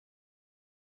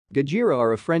Gojira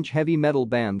are a French heavy metal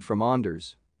band from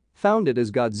Ondres. Founded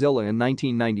as Godzilla in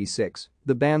 1996,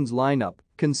 the band's lineup,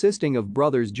 consisting of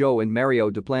brothers Joe and Mario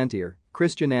Duplantier,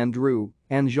 Christian Andreu,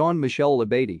 and Jean-Michel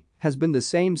Labadie, has been the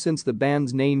same since the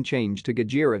band's name change to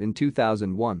Gojira in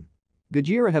 2001.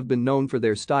 Gojira have been known for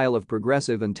their style of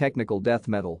progressive and technical death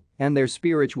metal and their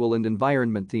spiritual and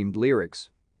environment-themed lyrics.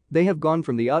 They have gone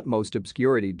from the utmost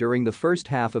obscurity during the first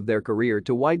half of their career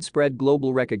to widespread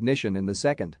global recognition in the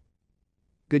second.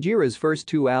 Gojira's first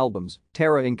two albums,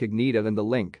 Terra Incognita and The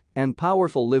Link, and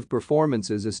powerful live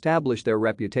performances established their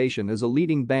reputation as a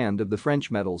leading band of the French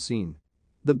metal scene.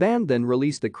 The band then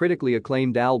released the critically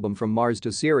acclaimed album From Mars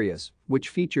to Sirius, which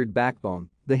featured Backbone,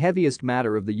 The Heaviest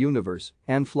Matter of the Universe,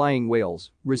 and Flying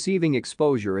Whales, receiving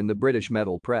exposure in the British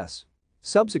metal press.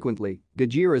 Subsequently,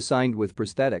 Gojira signed with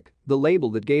Prosthetic, the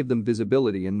label that gave them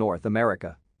visibility in North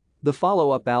America. The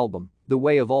follow-up album, The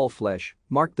Way of All Flesh,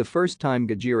 marked the first time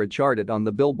Gojira charted on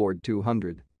the Billboard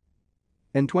 200.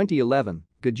 In 2011,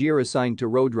 Gojira signed to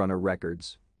Roadrunner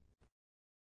Records.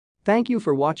 Thank you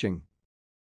for watching.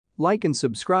 Like and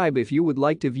subscribe if you would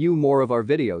like to view more of our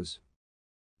videos.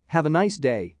 Have a nice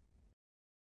day.